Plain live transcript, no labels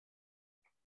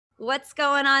What's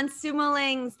going on,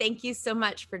 Sumolings? Thank you so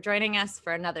much for joining us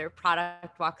for another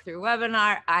product walkthrough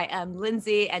webinar. I am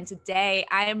Lindsay, and today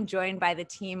I am joined by the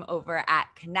team over at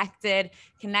Connected.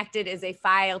 Connected is a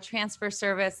file transfer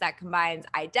service that combines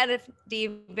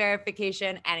identity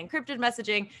verification and encrypted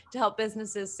messaging to help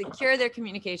businesses secure their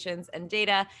communications and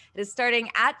data. It is starting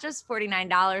at just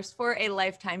 $49 for a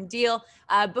lifetime deal.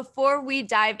 Before we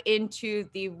dive into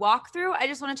the walkthrough, I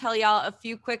just want to tell y'all a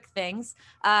few quick things.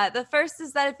 The first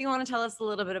is that if you want to tell us a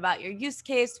little bit about your use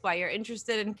case, why you're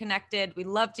interested in Connected, we'd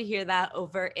love to hear that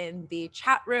over in the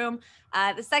chat room.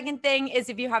 The second thing is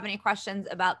if you have any questions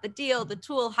about the deal, the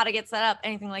tool, how to get set up,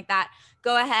 anything like that,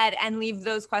 go ahead and leave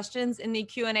those questions in the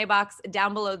Q&A box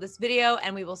down below this video,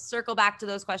 and we will circle back to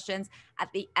those questions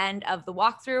at the end of the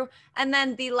walkthrough. And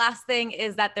then the last thing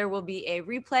is that there will be a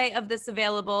replay of this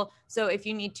available. So if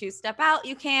you need to step out,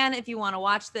 you can. If you want to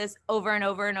watch this over and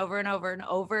over and over and over and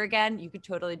over again, you could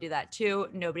totally do that too.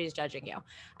 Nobody's judging you.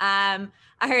 All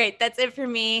right, that's it for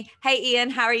me. Hey, Ian,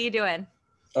 how are you doing?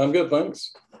 I'm good,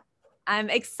 thanks.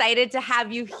 I'm excited to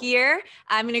have you here.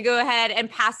 I'm going to go ahead and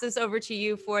pass this over to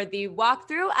you for the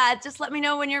walkthrough. Just let me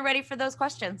know when you're ready for those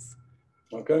questions.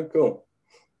 Okay, cool.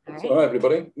 All right. So hi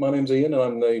everybody, my name's Ian and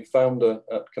I'm the founder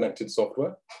at Connected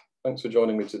Software. Thanks for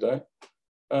joining me today.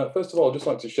 First of all, I'd just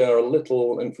like to share a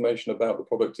little information about the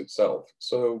product itself.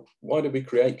 So why did we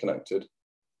create Connected?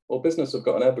 Well, business have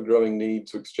got an ever-growing need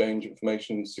to exchange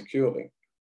information securely.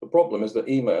 The problem is that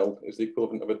email is the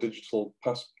equivalent of a digital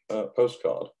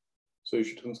postcard. So you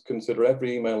should consider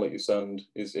every email that you send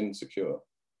is insecure.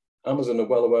 Amazon are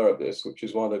well aware of this, which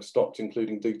is why they've stopped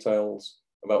including details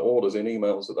about orders in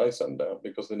emails that they send out,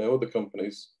 because they know other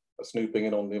companies are snooping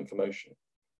in on the information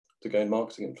to gain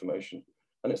marketing information.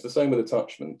 And it's the same with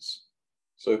attachments.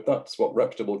 So if that's what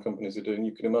reputable companies are doing,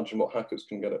 you can imagine what hackers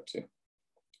can get up to.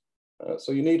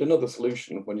 So you need another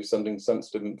solution when you're sending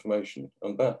sensitive information,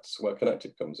 and that's where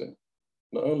Connected comes in.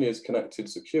 Not only is Connected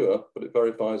secure, but it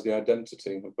verifies the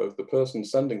identity of both the person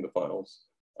sending the files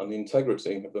and the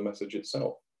integrity of the message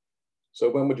itself. So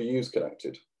when would you use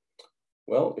Connected?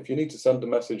 Well, if you need to send a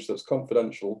message that's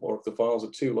confidential, or if the files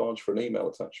are too large for an email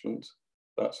attachment,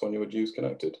 that's when you would use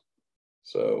Connected.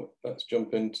 So let's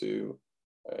jump into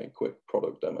a quick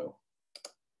product demo.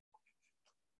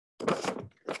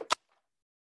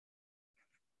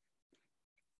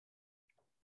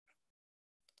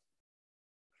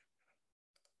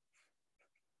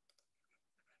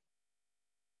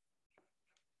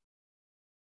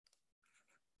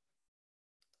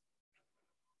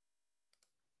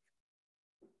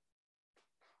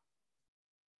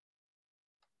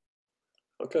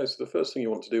 Okay, so the first thing you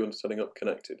want to do when setting up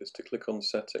Connected is to click on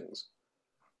Settings,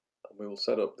 and we will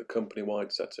set up the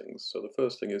company-wide settings. So the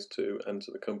first thing is to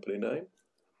enter the company name,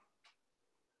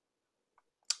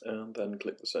 and then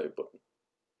click the Save button.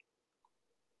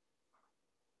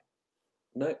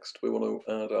 Next, we want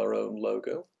to add our own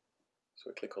logo. So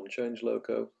we click on Change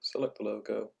Logo, select the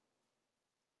logo,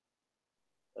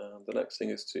 and the next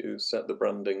thing is to set the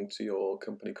branding to your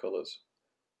company colors.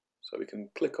 So we can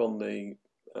click on the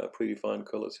predefined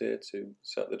colors here to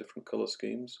set the different color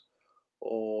schemes,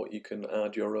 or you can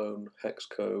add your own hex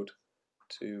code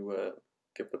to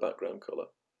give the background color.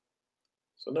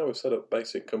 So now we've set up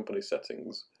basic company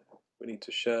settings, we need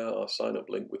to share our sign up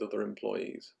link with other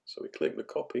employees. So we click the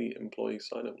Copy Employee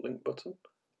Sign Up Link button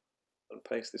and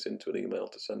paste this into an email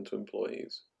to send to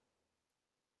employees.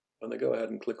 When they go ahead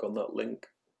and click on that link,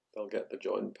 they'll get the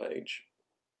join page,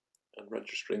 and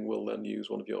registering will then use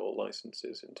one of your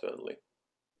licenses internally.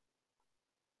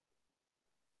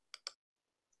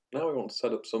 Now we want to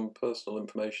set up some personal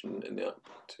information in the app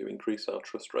to increase our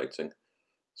trust rating,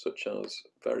 such as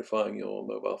verifying your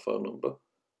mobile phone number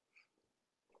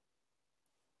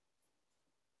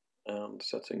and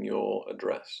setting your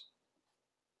address.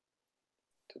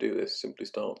 To do this, simply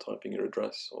start typing your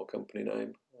address or company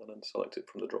name and then select it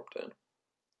from the drop-down.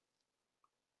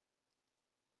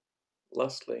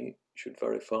 Lastly, you should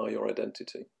verify your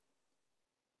identity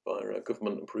via a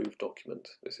government-approved document.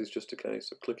 This is just a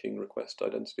case of clicking Request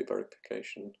Identity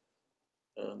Verification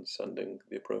and sending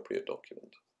the appropriate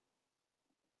document.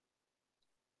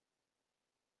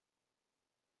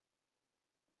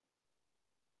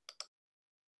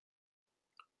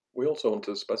 We also want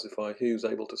to specify who's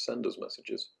able to send us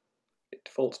messages. It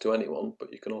defaults to anyone,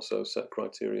 but you can also set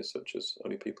criteria such as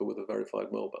only people with a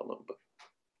verified mobile number.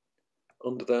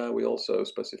 Under there, we also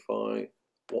specify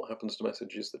what happens to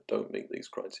messages that don't meet these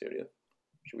criteria.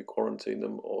 Should we quarantine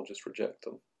them or just reject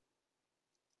them?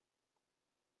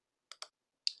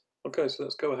 Okay, so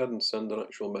let's go ahead and send an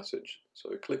actual message. So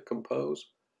we click Compose,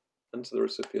 enter the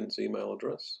recipient's email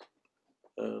address,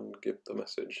 and give the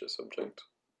message a subject.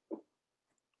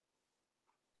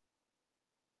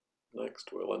 Next,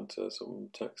 we'll enter some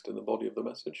text in the body of the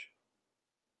message,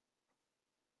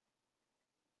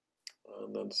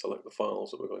 and then select the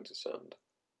files that we're going to send.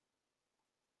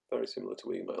 Very similar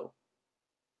to email.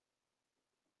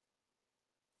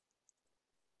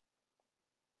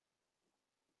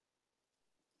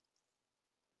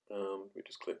 And we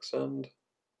just click send,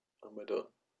 and we're done.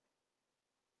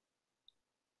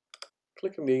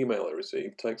 Clicking the email I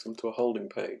received takes them to a holding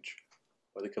page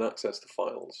where they can access the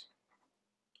files.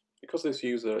 Because this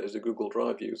user is a Google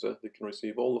Drive user, they can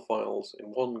receive all the files in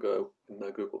one go in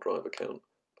their Google Drive account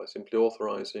by simply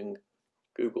authorizing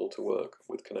Google to work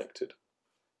with Connected.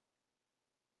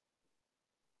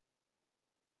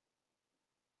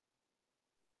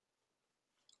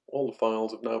 All the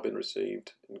files have now been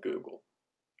received in Google.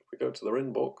 If we go to their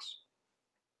inbox,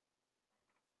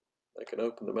 they can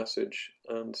open the message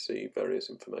and see various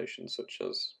information such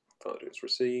as values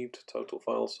received, total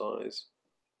file size.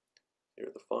 Here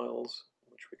are the files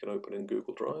which we can open in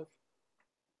Google Drive,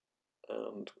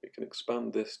 and we can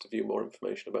expand this to view more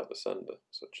information about the sender,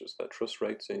 such as their trust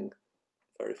rating,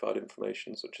 verified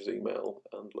information such as email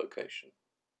and location.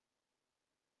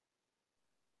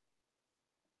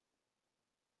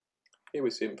 Here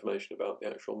we see information about the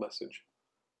actual message.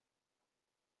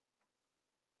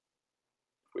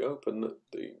 If we open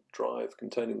the drive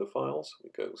containing the files, we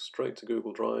go straight to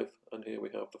Google Drive, and here we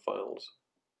have the files.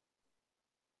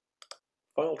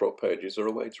 File drop pages are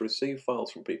a way to receive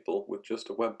files from people with just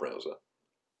a web browser.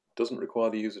 It doesn't require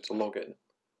the user to log in.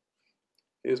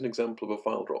 Here's an example of a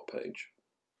file drop page.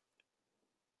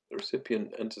 The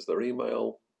recipient enters their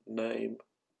email, name,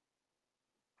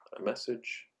 a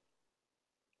message,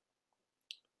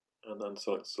 and then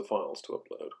selects the files to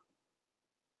upload.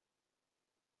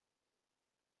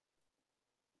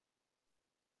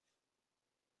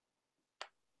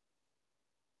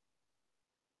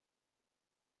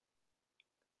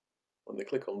 When they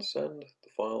click on send, the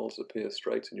files appear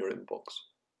straight in your inbox.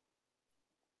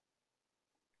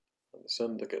 And the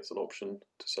sender gets an option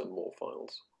to send more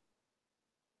files.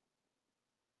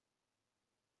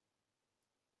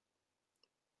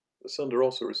 The sender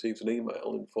also receives an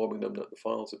email informing them that the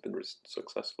files have been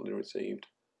successfully received,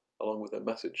 along with their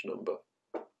message number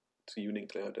to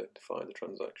uniquely identify the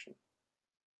transaction.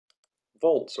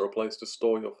 Vaults are a place to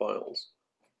store your files.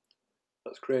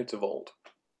 Let's create a vault.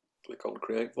 Click on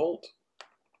Create Vault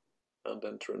and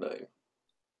enter a name.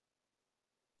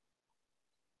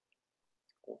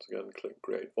 Once again, click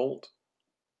Create Vault.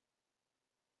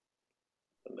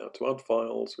 And now to add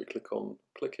files, we click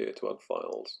here to add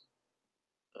files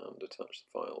and attach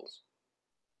the files.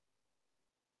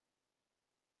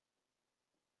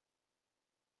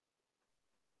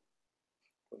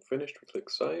 When finished, we click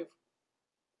Save,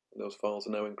 and those files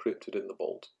are now encrypted in the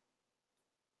vault.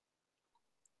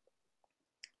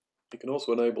 You can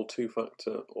also enable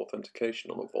two-factor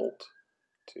authentication on a vault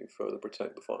to further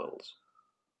protect the files.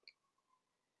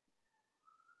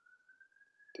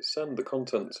 To send the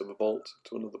contents of a vault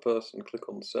to another person, click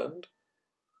on Send,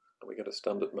 and we get a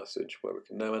standard message where we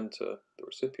can now enter the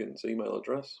recipient's email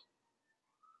address,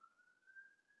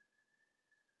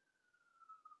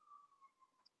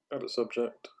 add a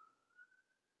subject,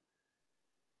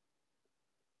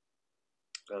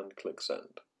 and click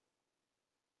Send.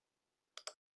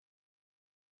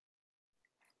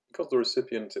 Because the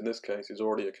recipient in this case is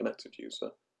already a connected user,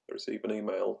 they receive an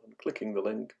email, and clicking the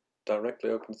link directly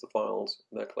opens the files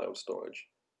in their cloud storage,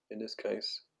 in this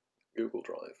case, Google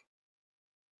Drive.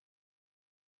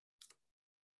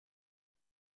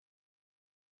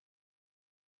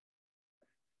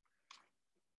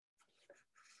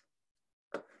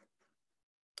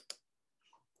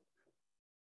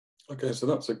 Okay, so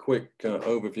that's a quick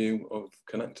overview of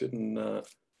Connected and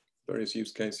various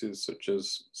use cases such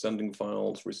as sending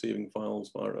files, receiving files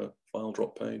via a file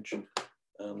drop page,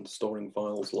 and storing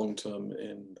files long-term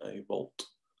in a vault.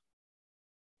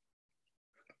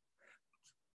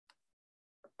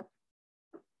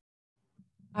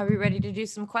 Are we ready to do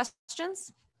some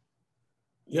questions?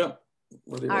 Yeah.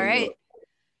 Ready. All right.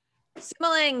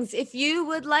 Similings, if you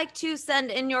would like to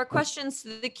send in your questions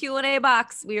to the Q&A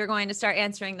box, we are going to start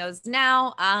answering those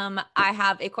now. I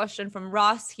have a question from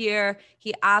Ross here.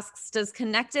 He asks, does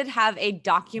Connected have a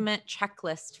document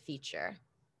checklist feature?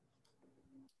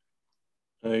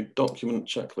 A document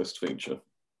checklist feature.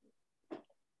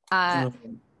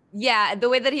 Yeah, the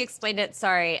way that he explained it,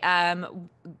 sorry,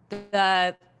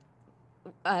 like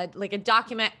a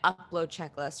document upload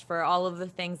checklist for all of the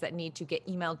things that need to get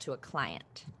emailed to a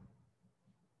client.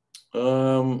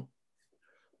 No,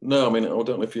 I mean, I don't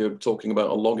know if you're talking about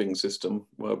a logging system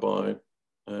whereby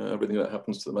everything that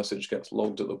happens to the message gets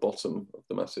logged at the bottom of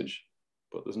the message.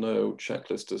 but there's no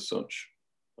checklist as such,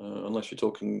 unless you're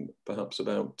talking perhaps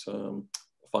about a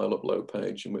file upload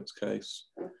page, in which case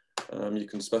you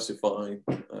can specify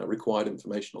required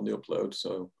information on the upload.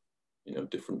 So,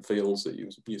 different fields that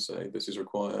you say this is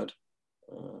required,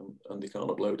 and you can't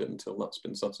upload it until that's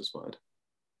been satisfied.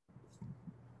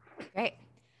 Great.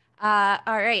 All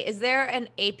right. Is there an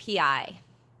API?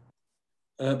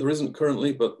 There isn't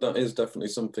currently, but that is definitely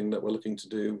something that we're looking to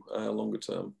do longer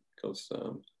term, because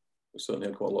we certainly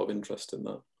had quite a lot of interest in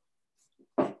that.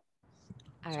 All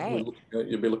right.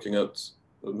 You'll be looking at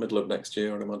the middle of next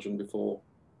year, I imagine, before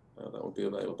that will be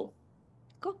available.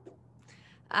 Cool.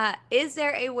 Is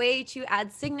there a way to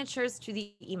add signatures to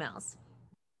the emails?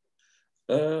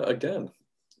 Again,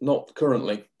 not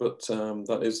currently, but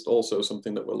that is also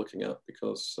something that we're looking at,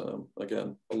 because,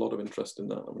 again, a lot of interest in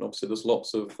that. I mean, obviously, there's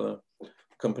lots of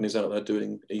companies out there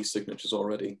doing e-signatures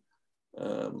already,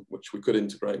 which we could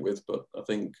integrate with, but I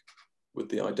think with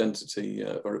the identity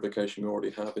verification we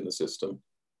already have in the system,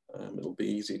 it'll be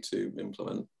easy to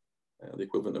implement the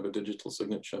equivalent of a digital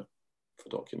signature for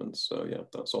documents. So yeah,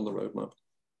 that's on the roadmap.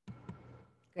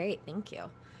 Great, thank you.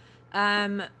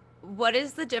 What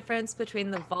is the difference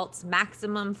between the Vault's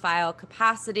maximum file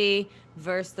capacity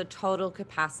versus the total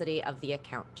capacity of the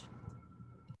account?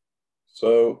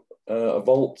 So a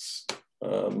Vault,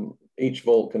 each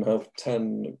Vault can have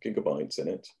 10 gigabytes in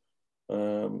it.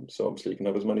 So obviously you can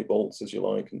have as many Vaults as you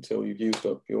like until you've used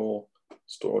up your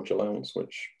storage allowance,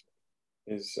 which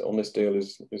is on this deal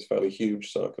is fairly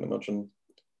huge. So I can imagine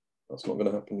that's not going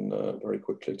to happen very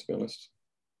quickly, to be honest.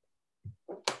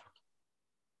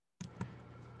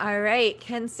 All right.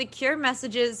 Can secure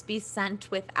messages be sent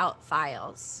without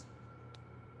files?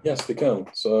 Yes, they can.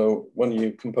 So when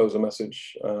you compose a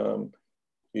message,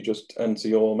 you just enter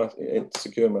your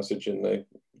secure message in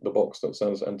the box that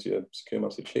says enter your secure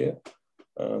message here.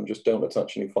 Just don't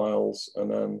attach any files,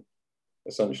 and then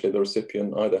essentially the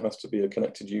recipient either has to be a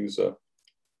connected user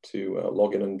to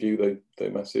log in and view the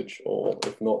message, or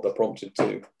if not, they're prompted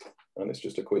to, and it's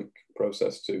just a quick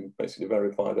process to basically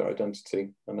verify their identity,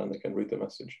 and then they can read the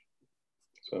message.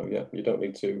 So yeah, you don't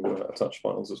need to attach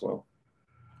files as well.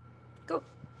 Cool.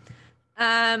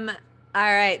 All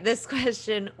right, this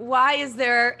question, why is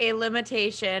there a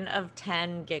limitation of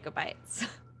 10 gigabytes?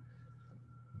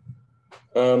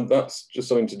 That's just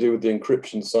something to do with the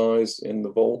encryption size in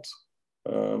the Vault.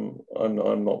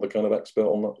 I'm not the kind of expert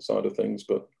on that side of things,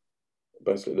 but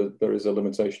basically there is a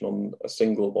limitation on a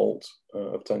single Vault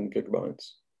of 10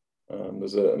 gigabytes.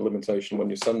 There's a limitation when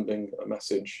you're sending a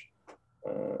message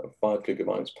of 5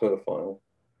 gigabytes per file.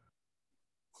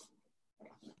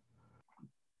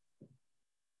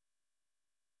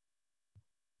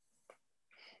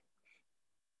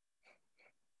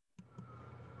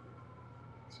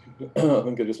 I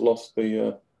think I just lost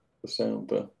the sound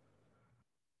there.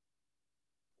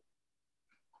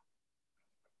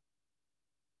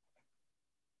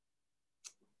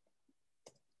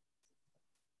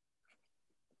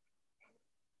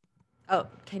 Oh,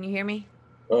 can you hear me?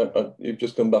 You've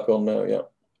just come back on now, yeah.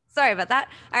 Sorry about that.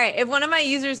 All right, if one of my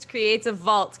users creates a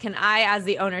vault, can I, as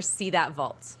the owner, see that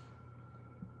vault?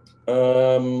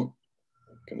 Can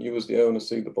you, as the owner,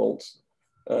 see the vault?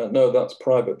 No, that's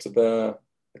private to their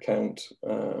account.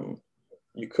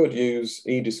 You could use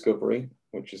e-discovery,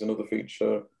 which is another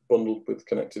feature bundled with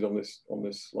Connected on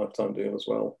this lifetime deal as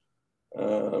well.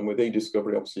 And with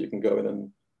e-discovery, obviously, you can go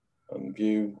in and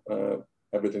view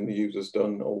everything the user's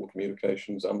done, all the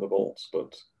communications and the vaults.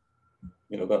 But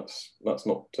that's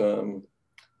not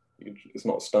it's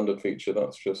not a standard feature.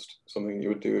 That's just something you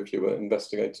would do if you were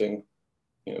investigating,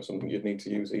 something you'd need to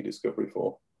use e-discovery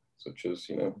for, such as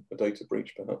a data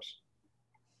breach, perhaps.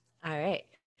 All right.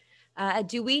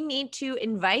 Do we need to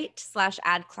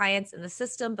invite/add clients in the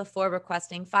system before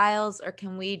requesting files, or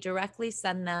can we directly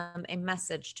send them a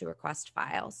message to request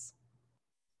files?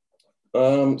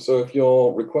 So if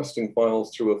you're requesting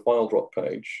files through a file drop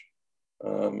page,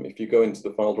 if you go into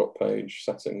the file drop page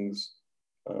settings,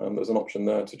 there's an option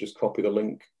there to just copy the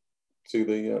link to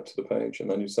the page, and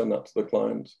then you send that to the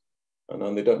client, and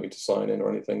then they don't need to sign in or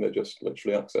anything. They just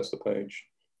literally access the page,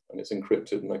 and it's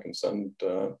encrypted, and they can send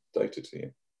data to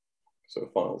you. So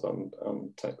files and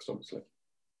text, obviously.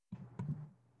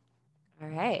 All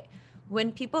right.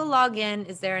 When people log in,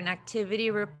 is there an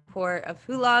activity report of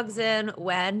who logs in,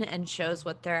 when, and shows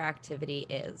what their activity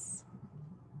is?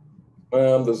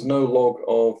 There's no log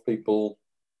of people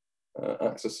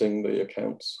accessing the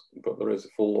accounts, but there is a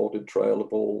full audit trail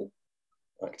of all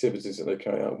activities that they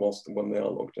carry out when they are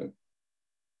logged in.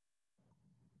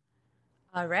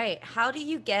 All right. How do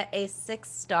you get a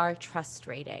 6-star trust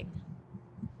rating?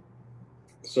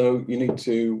 So you need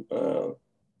to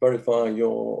verify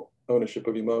your ownership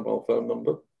of your mobile phone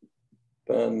number,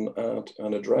 then add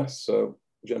an address. So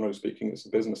generally speaking, it's a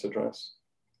business address.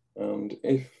 And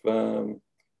if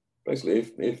basically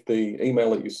if the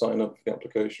email that you sign up for the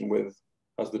application with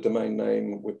has the domain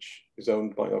name which is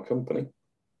owned by your company.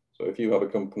 So if you have a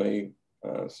company,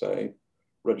 say,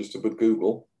 registered with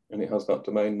Google, and it has that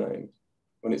domain name,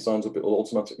 when it signs up, it will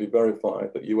automatically verify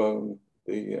that you own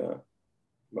the,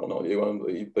 well, not you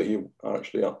own, but you are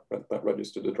actually at that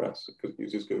registered address because it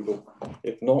uses Google.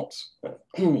 If not,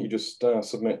 you just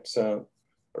submit a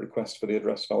request for the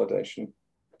address validation.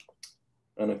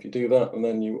 And if you do that, and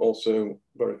then you also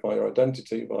verify your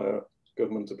identity via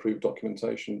government-approved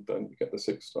documentation, then you get the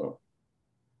 6-star.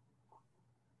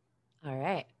 All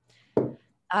right.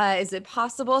 Is it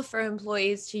possible for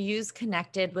employees to use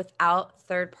Connected without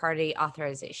third-party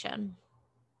authorization?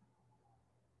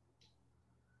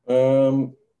 As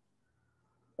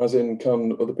in,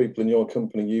 can other people in your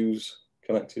company use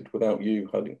Connected without you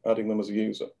adding them as a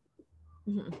user?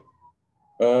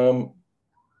 Mm-hmm.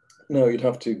 No, you'd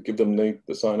have to give them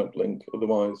the sign-up link.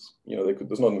 Otherwise, you know,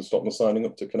 there's nothing to stop them signing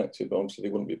up to Connected, but obviously they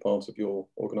wouldn't be part of your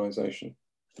organization.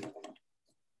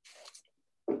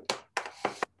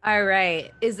 All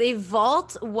right. Is a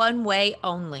vault one way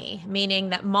only, meaning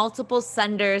that multiple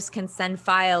senders can send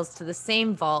files to the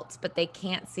same vault, but they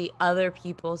can't see other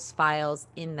people's files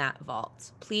in that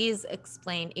vault? Please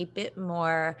explain a bit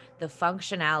more the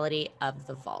functionality of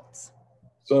the vault.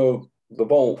 So the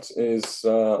vault is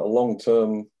a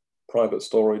long-term private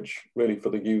storage, really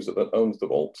for the user that owns the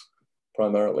vault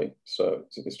primarily. So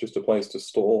it's just a place to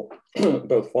store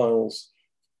both files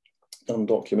and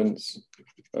documents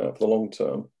for the long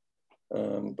term.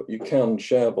 But you can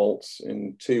share vaults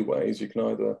in 2 ways. You can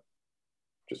either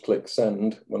just click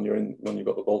send when you've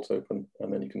got the vault open,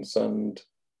 and then you can send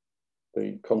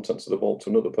the contents of the vault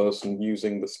to another person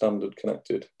using the standard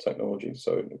Connected technology.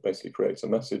 So it basically creates a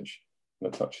message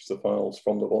and attaches the files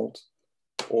from the vault.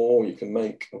 Or you can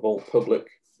make a vault public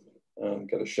and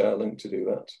get a share link to do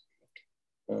that.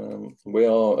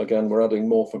 We're adding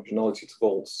more functionality to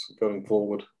vaults going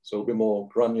forward, so there'll be more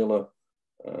granular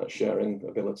sharing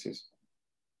abilities.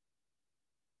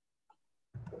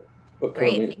 But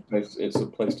currently, it's a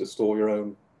place to store your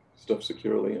own stuff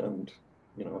securely, and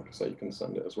like I say, you can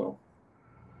send it as well.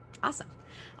 Awesome.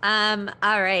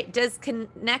 All right. Does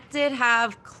Connected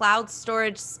have cloud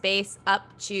storage space up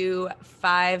to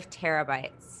 5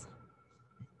 terabytes?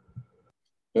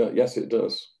 Yes, it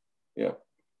does. Yeah.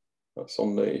 That's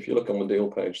on the, if you look on the deal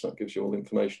page, that gives you all the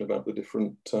information about the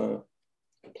different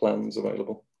plans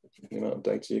available, the amount of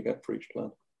data you get for each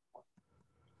plan.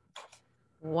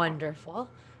 Wonderful.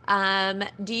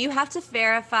 Do you have to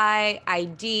verify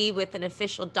ID with an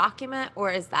official document,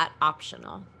 or is that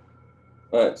optional?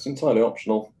 It's entirely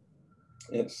optional.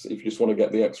 It's if you just want to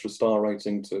get the extra star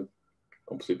rating to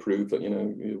obviously prove that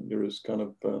you're as kind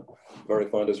of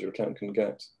verified as your account can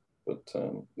get, but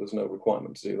there's no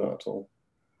requirement to do that at all.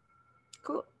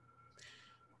 Cool.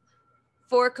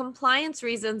 For compliance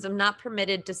reasons, I'm not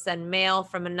permitted to send mail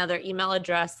from another email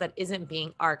address that isn't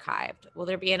being archived. Will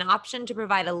there be an option to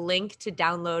provide a link to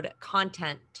download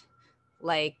content,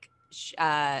 like,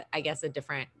 I guess, a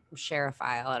different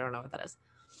ShareFile? I don't know what that is.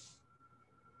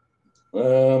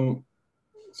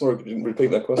 Sorry, could you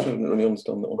repeat that question? I didn't really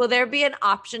understand that one. Will there be an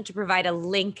option to provide a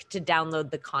link to download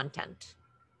the content?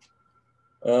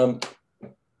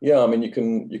 Yeah, I mean, you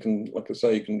can, like I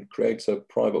say, you can create a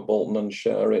private vault and then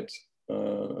share it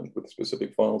with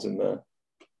specific files in there.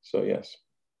 So yes.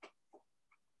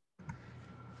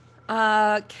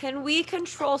 Can we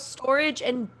control storage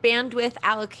and bandwidth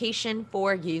allocation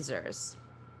for users?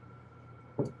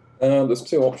 There's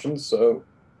 2 options. So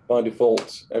by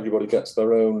default, everybody gets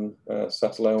their own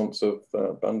set allowance of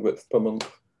bandwidth per month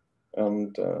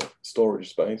and storage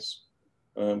space.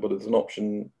 But there's an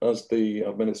option as the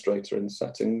administrator in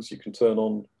settings, you can turn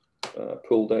on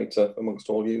pool data amongst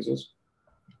all users.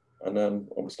 And then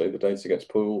obviously the data gets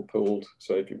pooled.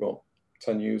 So if you've got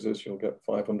 10 users, you'll get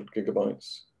 500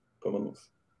 gigabytes per month.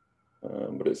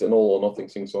 But it's an all or nothing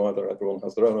thing, so either everyone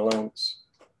has their own allowance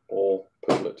or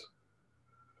pool it.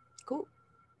 Cool.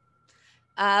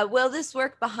 Will this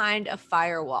work behind a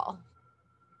firewall?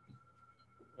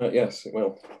 Yes, it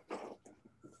will.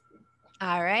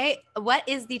 All right. What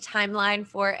is the timeline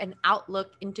for an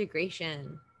Outlook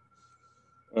integration?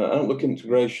 Outlook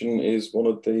integration is one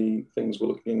of the things we're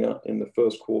looking at in the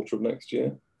first quarter of next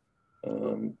year.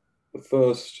 The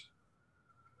first,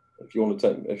 if you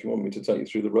want me to take you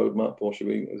through the roadmap, or should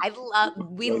we?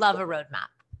 We love a roadmap.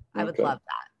 I would love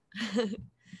that.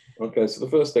 Okay, so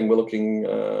the first thing we're looking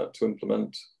to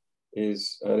implement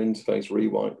is an interface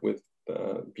rewrite with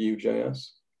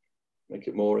Vue.js. make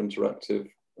it more interactive,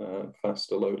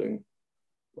 faster loading,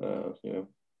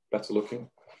 better looking.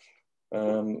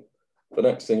 The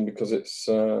next thing, because it's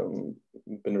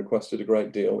been requested a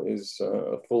great deal, is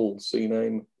a full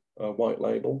CNAME white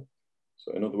label.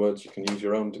 So in other words, you can use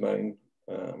your own domain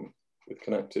with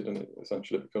Connected, and it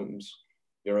essentially becomes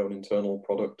your own internal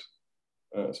product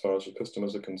as far as your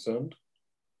customers are concerned.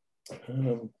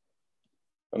 And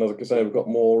as I can say, we've got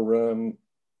more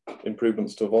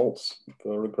improvements to Vaults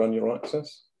for granular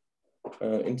access,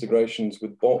 integrations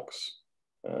with Box,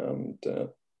 and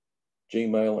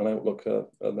Gmail and Outlook are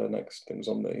the next things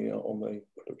on the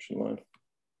production line.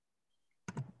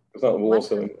 Because that will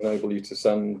also enable you to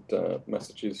send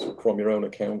messages from your own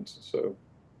account, so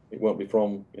it won't be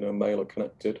from Mail or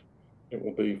Connected. It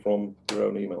will be from your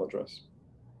own email address,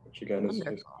 which again is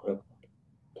a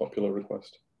popular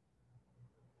request.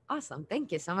 Awesome,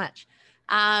 thank you so much.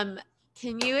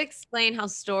 Can you explain how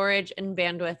storage and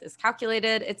bandwidth is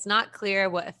calculated? It's not clear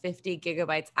what a 50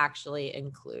 gigabytes actually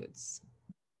includes.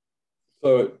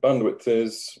 So bandwidth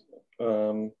is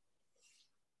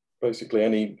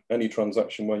basically any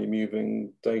transaction where you're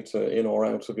moving data in or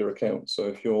out of your account. So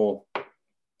if you're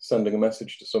sending a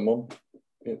message to someone,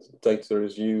 data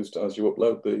is used as you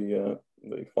upload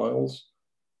the files,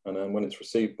 and then when it's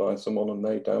received by someone and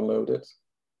they download it,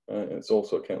 it's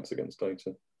also counts against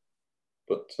data.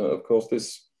 But of course,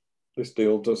 this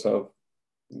deal does have,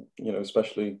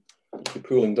 especially if you're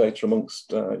pooling data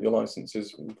amongst your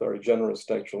licenses, very generous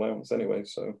data allowance anyway.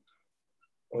 So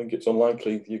I think it's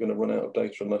unlikely you're going to run out of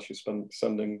data unless you're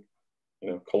sending,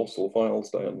 colossal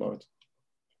files day and night.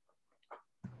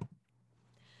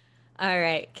 All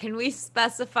right. Can we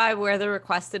specify where the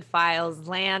requested files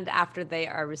land after they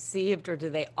are received, or do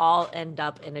they all end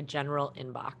up in a general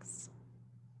inbox?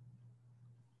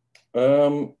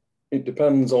 It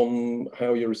depends on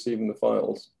how you're receiving the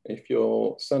files. If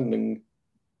you're sending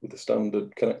with the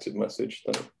standard connected message,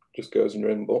 then it just goes in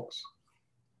your inbox.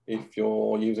 If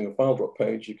you're using a file drop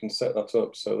page, you can set that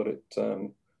up so that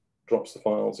it drops the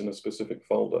files in a specific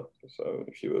folder. So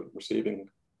if you were receiving,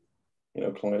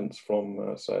 clients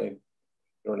from, say,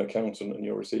 you're an accountant and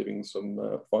you're receiving some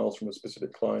files from a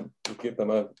specific client, you give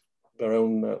them their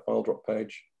own file drop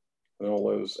page, and all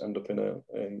those end up in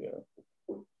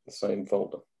the same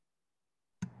folder.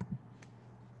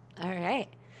 All right.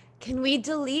 Can we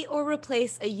delete or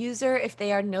replace a user if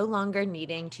they are no longer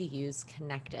needing to use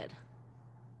Connected?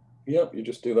 Yep, you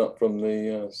just do that from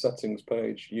the settings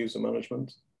page, user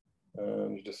management,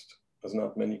 and you just, as an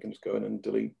admin, you can just go in and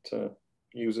delete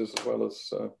users as well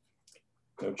as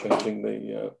changing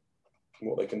the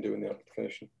what they can do in the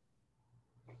application.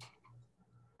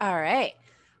 All right.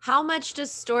 How much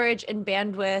does storage and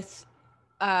bandwidth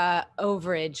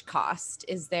overage cost?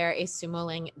 Is there a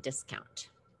Sumoling discount?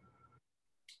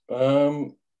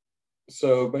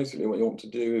 So basically what you want to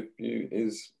do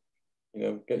is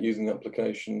get using the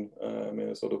application in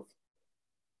a sort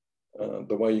of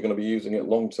the way you're going to be using it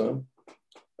long term,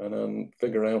 and then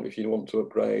figure out if you want to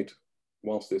upgrade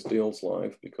whilst this deal's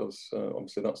live, because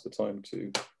obviously that's the time to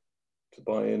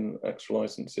buy in extra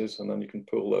licenses, and then you can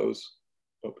pull those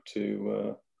up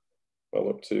to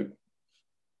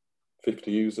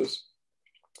 50 users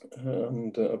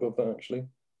and above that actually.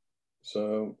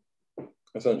 So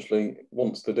essentially,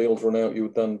 once the deals run out, you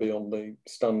would then be on the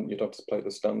you'd have to pay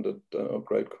the standard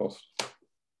upgrade cost.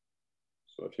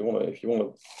 So if you want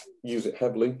to use it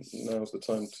heavily, now's the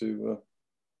time to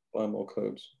buy more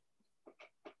codes.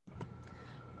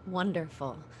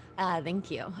 Wonderful. Thank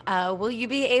you. Will you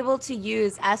be able to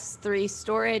use S3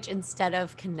 storage instead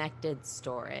of connected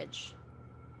storage?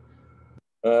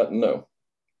 No.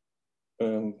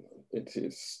 It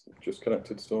is just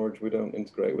connected storage. We don't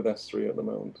integrate with S3 at the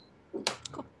moment.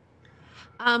 Cool.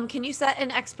 Can you set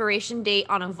an expiration date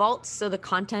on a vault so the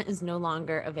content is no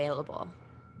longer available?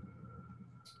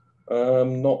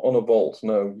 Not on a vault,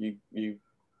 no. You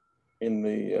in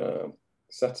the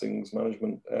settings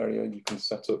management area, you can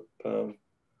set up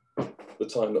the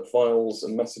time that files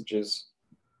and messages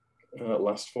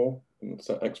last for, and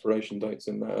set expiration dates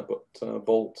in there, but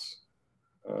vaults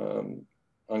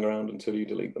hang around until you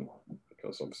delete them,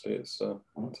 because obviously it's a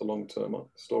long-term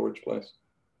storage place.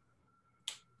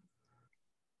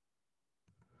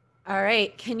 All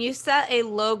right. Can you set a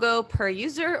logo per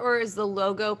user, or is the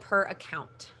logo per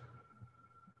account?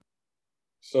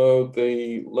 So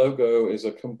the logo is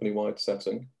a company-wide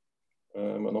setting,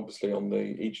 and obviously on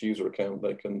each user account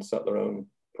they can set their own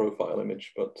profile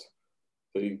image, but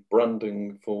the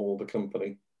branding for the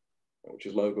company, which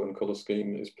is logo and color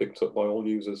scheme, is picked up by all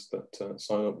users that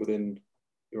sign up within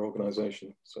your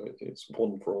organization. So it's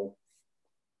one for all.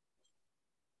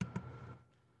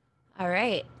 All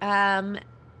right.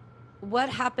 What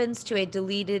happens to a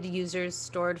deleted user's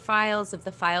stored files if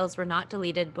the files were not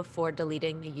deleted before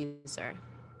deleting the user?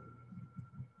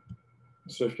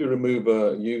 So if you remove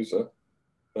a user,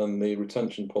 then the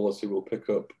retention policy will pick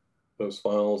up those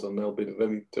files and they'll be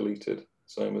deleted,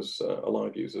 same as a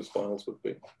live user's files would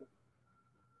be.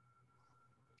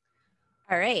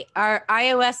 All right. Are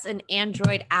iOS and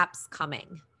Android apps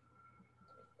coming?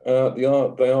 They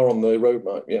are on the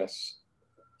roadmap, yes.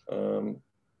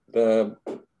 They're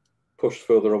pushed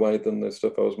further away than the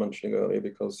stuff I was mentioning earlier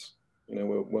because, you know,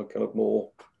 we're kind of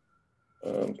more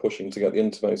pushing to get the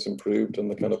interface improved and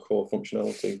the kind of core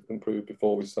functionality improved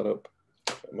before we set up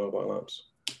mobile apps.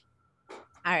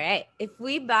 All right. If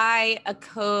we buy a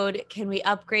code, can we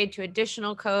upgrade to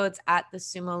additional codes at the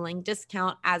Sumo Link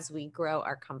discount as we grow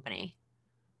our company?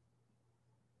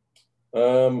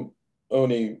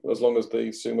 Only as long as the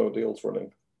Sumo deal's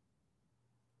running.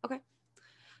 Okay.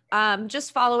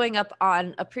 Just following up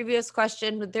on a previous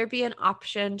question, would there be an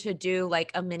option to do like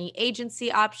a mini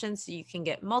agency option so you can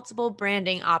get multiple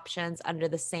branding options under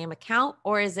the same account,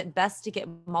 or is it best to get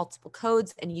multiple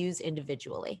codes and use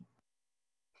individually?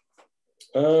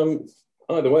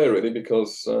 Either way, really,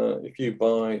 because if you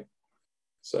buy,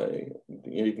 say,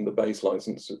 even the base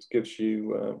license, it gives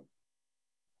you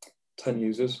 10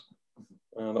 users,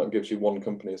 and that gives you one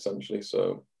company essentially.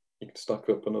 So you can stack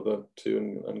up another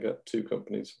two and get two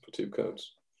companies for two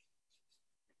codes.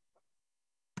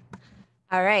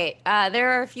 All right.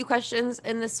 There are a few questions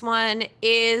in this one.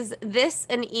 Is this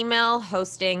an email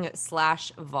hosting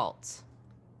 / vault?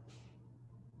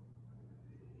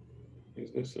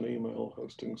 Is this an email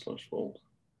hosting / vault?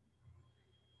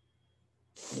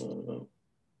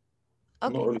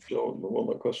 I'm not really sure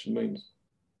what that question means.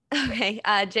 Okay.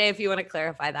 Jay, if you want to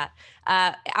clarify that.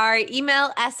 Our email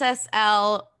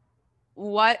SSL,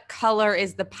 what color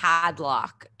is the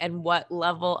padlock and what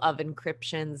level of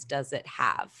encryptions does it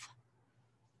have?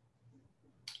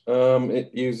 It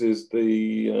uses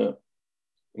the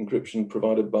encryption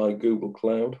provided by Google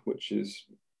Cloud, which is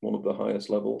one of the highest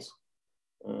levels.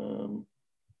 Other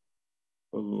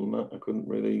than that, I couldn't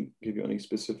really give you any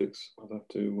specifics. I'd have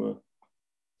to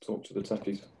talk to the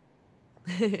techies.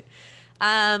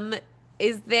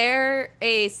 Is there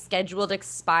a scheduled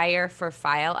expire for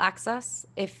file access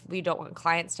if we don't want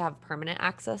clients to have permanent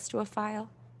access to a file?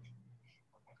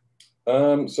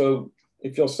 So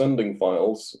if you're sending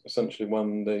files, essentially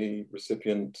when the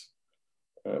recipient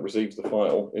receives the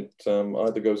file, it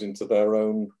either goes into their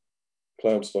own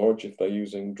cloud storage if they're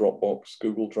using Dropbox,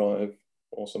 Google Drive,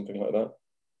 or something like that.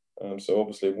 So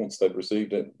obviously once they've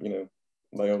received it, you know,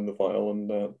 they own the file and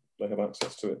they have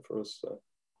access to it for us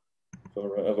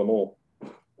forevermore.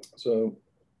 So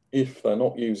if they're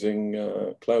not using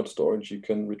cloud storage, you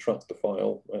can retract the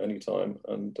file at any time,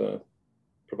 and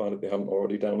provided they haven't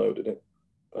already downloaded it,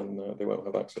 then they won't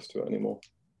have access to it anymore.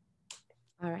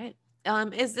 All right.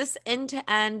 Is this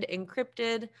end-to-end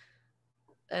encrypted?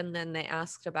 And then they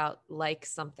asked about like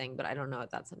something, but I don't know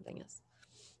what that something is.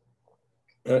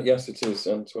 Yes, it is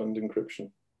end-to-end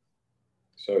encryption.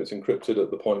 So it's encrypted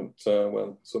at the point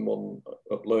when someone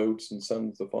uploads and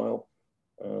sends the file,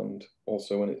 and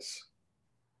also when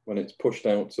it's pushed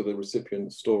out to the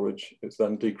recipient's storage, it's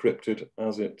then decrypted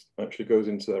as it actually goes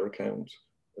into their account,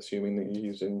 assuming that you're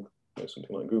using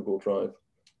something like Google Drive.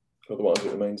 Otherwise,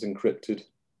 it remains encrypted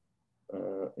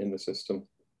in the system.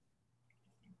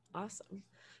 Awesome.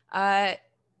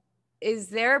 Is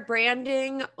there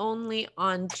branding only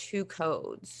on 2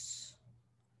 codes?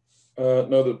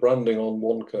 No, there's branding on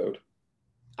 1 code.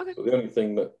 Okay. So the only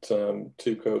thing that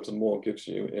 2 codes and more gives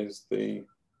you is the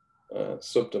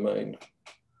subdomain.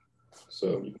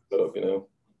 So you can set up, you know,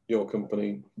 your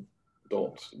company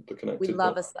dot the connected. We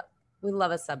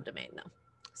love a subdomain though.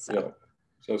 So.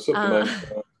 Yeah. So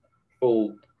subdomain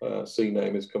full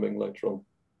CNAME is coming later on.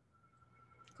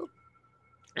 Cool.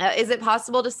 Is it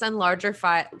possible to send larger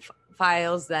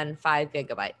files than 5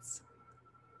 gigabytes?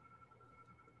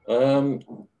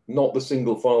 Not the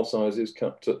single file size is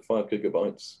capped at 5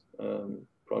 gigabytes,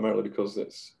 primarily because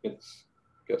it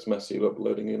gets messy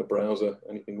uploading in a browser,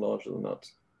 anything larger than that.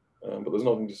 But there's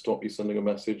nothing to stop you sending a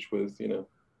message with, you know,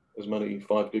 as many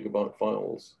 5 gigabyte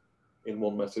files in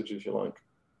one message as you like.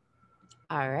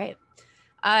 All right.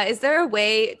 Is there a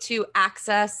way to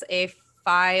access a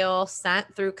file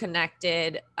sent through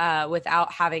Connected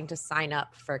without having to sign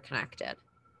up for Connected?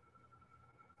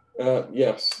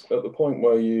 Yes, at the point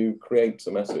where you create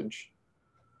a message,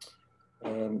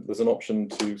 there's an option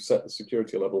to set the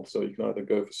security level. So you can either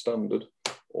go for standard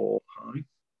or high.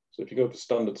 So if you go for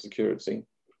standard security,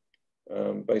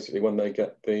 basically when they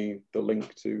get the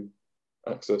link to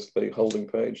access the holding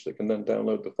page, they can then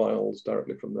download the files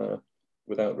directly from there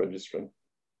without registering.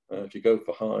 If you go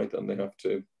for hide, then they have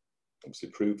to obviously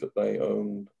prove that they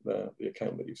own the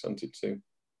account that you sent it to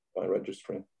by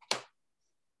registering.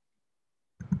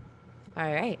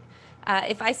 All right.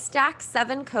 If I stack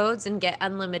 7 codes and get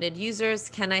unlimited users,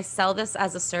 can I sell this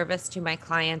as a service to my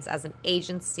clients as an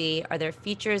agency? Are there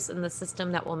features in the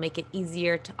system that will make it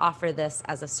easier to offer this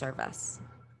as a service?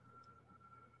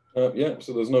 Yeah,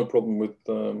 so there's no problem with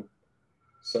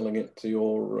selling it to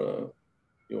your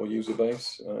user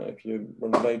base. If you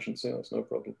run an agency, that's no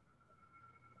problem.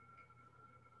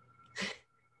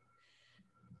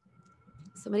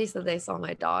 Somebody said they saw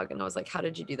my dog, and I was like, how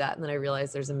did you do that? And then I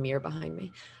realized there's a mirror behind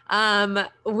me.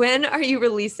 When are you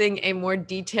releasing a more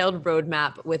detailed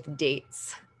roadmap with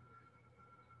dates?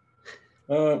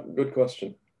 Good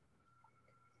question.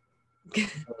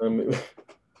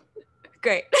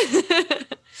 Great.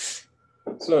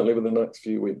 Certainly within the next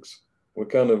few weeks. We're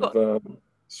kind of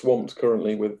swamped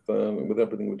currently with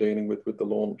everything we're dealing with the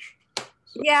launch.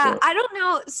 So, yeah, I don't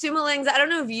know, Sumolings, I don't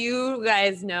know if you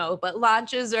guys know, but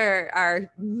launches are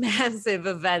massive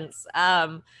events.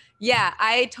 Yeah,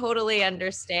 I totally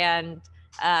understand.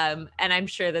 And I'm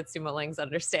sure that Sumolings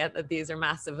understand that these are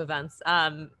massive events.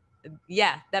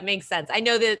 Yeah, that makes sense. I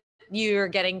know that you're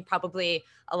getting probably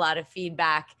a lot of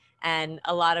feedback and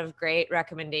a lot of great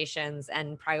recommendations,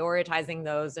 and prioritizing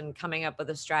those and coming up with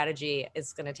a strategy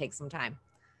is going to take some time.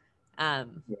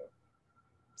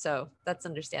 So that's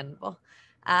understandable.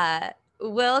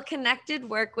 Will Connected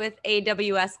work with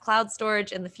AWS cloud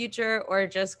storage in the future, or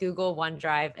just Google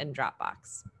OneDrive and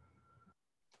Dropbox?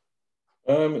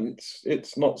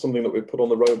 It's not something that we've put on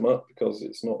the roadmap because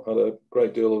it's not had a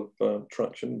great deal of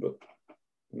traction, but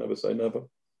never say never.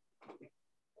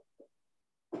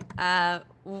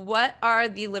 What are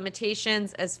the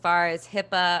limitations as far as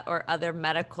HIPAA or other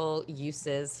medical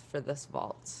uses for this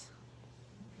vault?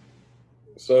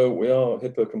 So we are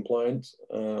HIPAA compliant.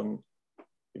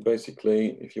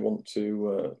 Basically, if you want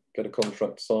to get a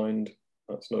contract signed,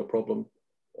 that's no problem.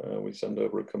 We send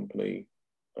over a company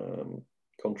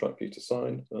contract for you to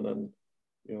sign, and then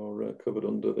you're covered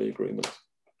under the agreement.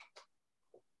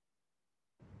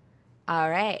 All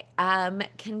right.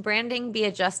 Can branding be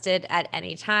adjusted at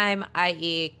any time,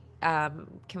 i.e., can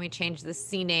we change the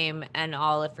CNAME and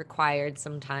all if required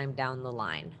sometime down the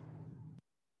line?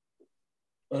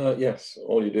 Yes,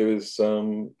 all you do is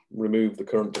remove the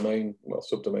current domain, well,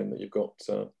 subdomain that you've got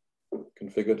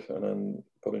configured, and then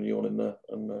put a new one in there,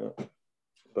 and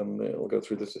then it'll go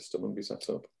through the system and be set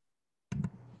up.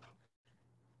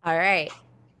 All right.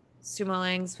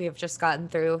 Sumolings, we have just gotten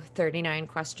through 39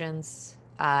 questions.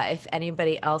 If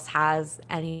anybody else has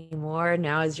any more,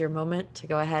 now is your moment to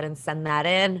go ahead and send that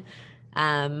in.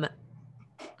 I'm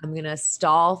going to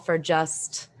stall for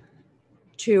just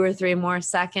 2 or 3 more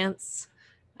seconds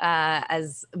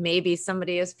as maybe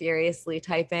somebody is furiously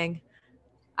typing.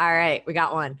 All right, we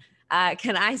got one.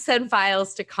 Can I send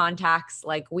files to contacts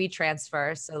like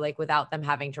WeTransfer, so like without them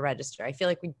having to register? I feel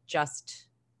like we just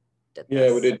did this.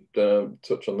 Yeah, we did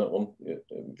touch on that one. Yeah,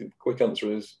 the quick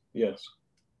answer is yes.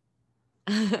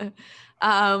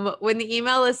 When the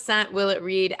email is sent, will it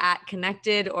read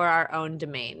 @connected or our own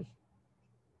domain?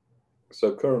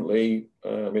 So currently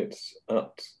it's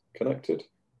 @connected,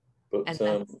 but as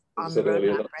I said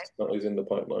earlier, that is in the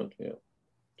pipeline, yeah,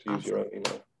 to use your own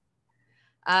email.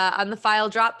 On the file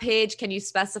drop page, can you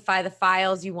specify the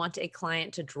files you want a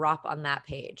client to drop on that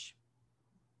page?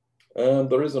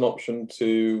 There is an option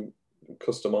to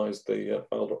customize the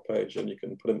file drop page, and you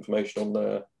can put information on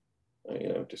there,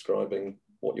 describing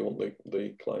what you want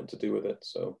the client to do with it.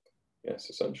 So yes,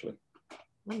 essentially.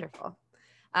 Wonderful.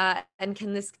 And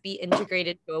can this be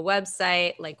integrated to a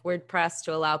website like WordPress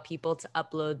to allow people to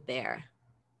upload there?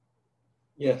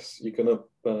 Yes, you can.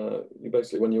 You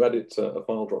basically, when you edit a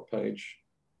file drop page,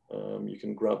 you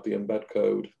can grab the embed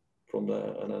code from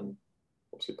there and then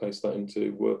obviously paste that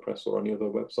into WordPress or any other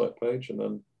website page, and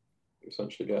then you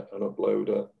essentially get an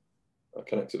upload, a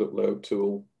connected upload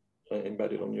tool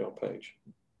embedded on your page.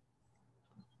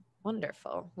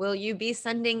 Wonderful. Will you be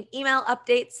sending email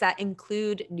updates that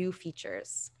include new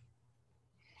features?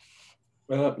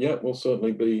 Yeah, we'll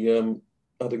certainly be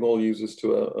adding all users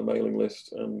to a mailing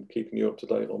list and keeping you up to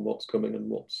date on what's coming and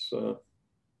what's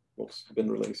been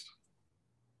released.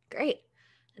 Great.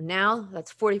 And now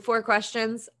that's 44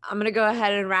 questions. I'm going to go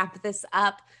ahead and wrap this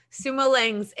up.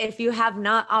 Sumolings, if you have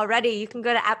not already, you can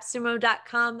go to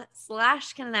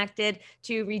appsumo.com/connected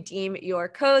to redeem your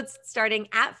codes starting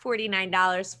at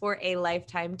 $49 for a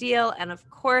lifetime deal. And of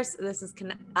course, this is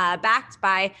backed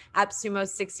by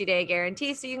AppSumo's 60-day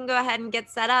guarantee. So you can go ahead and get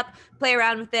set up, play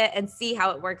around with it, and see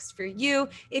how it works for you.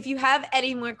 If you have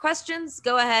any more questions,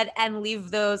 go ahead and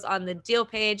leave those on the deal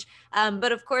page.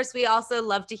 But of course, we also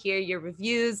love to hear your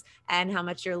reviews and how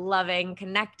much you're loving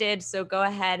Connected. So go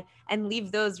ahead and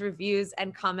leave those reviews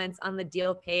and comments on the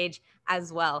deal page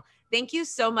as well. Thank you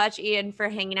so much, Ian, for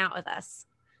hanging out with us.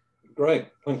 Great.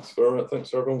 Thanks for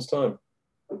everyone's time.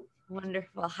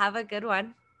 Wonderful. Have a good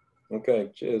one. Okay.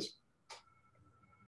 Cheers.